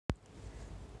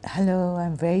Hello,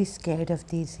 I'm very scared of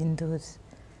these Hindus,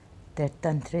 their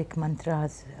tantric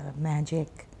mantras,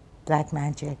 magic, black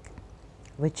magic,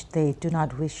 which they do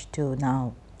not wish to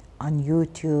now on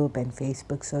YouTube and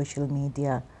Facebook, social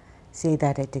media, say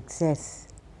that it exists.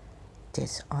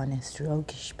 Dishonest,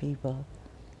 roguish people.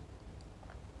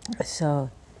 So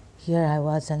here I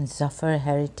was on Zafar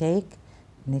Heretic,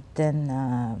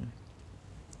 Nitin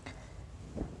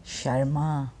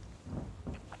Sharma.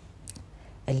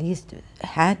 At least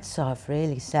hats off,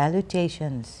 really,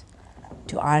 salutations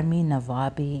to Army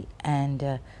Nawabi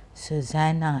and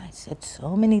Susanna. I said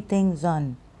so many things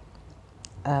on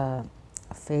on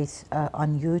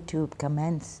YouTube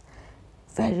comments,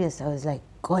 various. I was like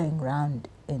going around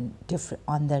in different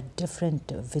on their different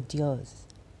videos.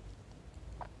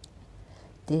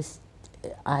 This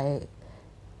I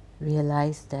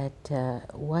realized that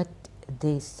what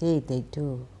they say they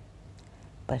do,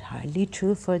 but hardly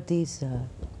true for these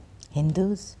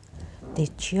Hindus. They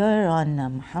cheer on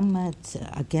Muhammad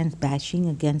against bashing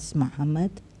against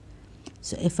Muhammad.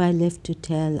 So if I live to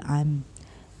tell, I'm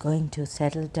going to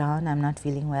settle down. I'm not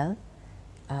feeling well.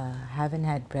 Haven't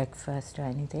had breakfast or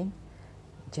anything,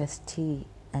 just tea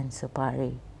and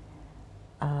supari.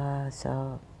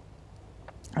 So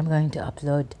I'm going to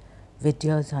upload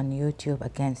videos on YouTube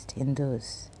against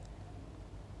Hindus.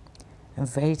 I'm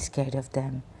very scared of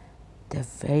them. They're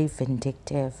very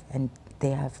vindictive and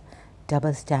they have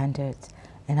double standards.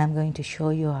 And I'm going to show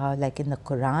you how, like in the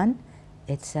Quran,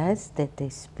 it says that they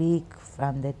speak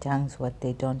from their tongues what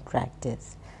they don't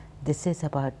practice. This is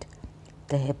about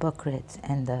the hypocrites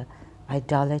and the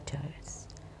idolaters.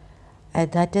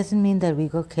 That doesn't mean that we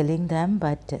go killing them,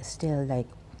 but still, like,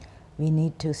 we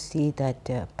need to see that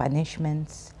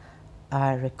punishments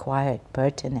are required,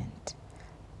 pertinent.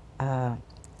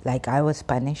 Like I was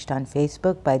punished on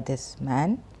Facebook by this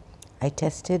man. I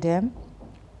tested him.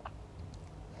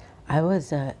 I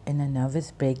was in a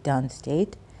nervous breakdown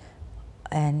state,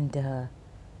 and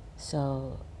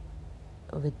so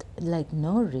with like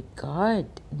no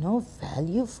regard, no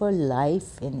value for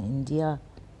life in India,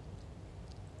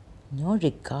 no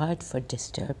regard for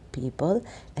disturbed people.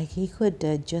 Like he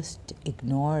could just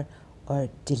ignore or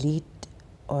delete,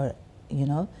 or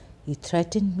he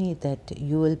threatened me that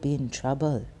you will be in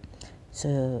trouble.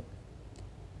 So,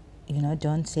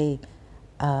 don't say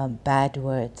bad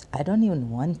words. I don't even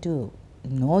want to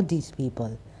know these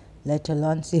people, let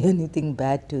alone say anything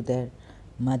bad to their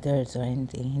mothers or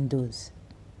anything, Hindus.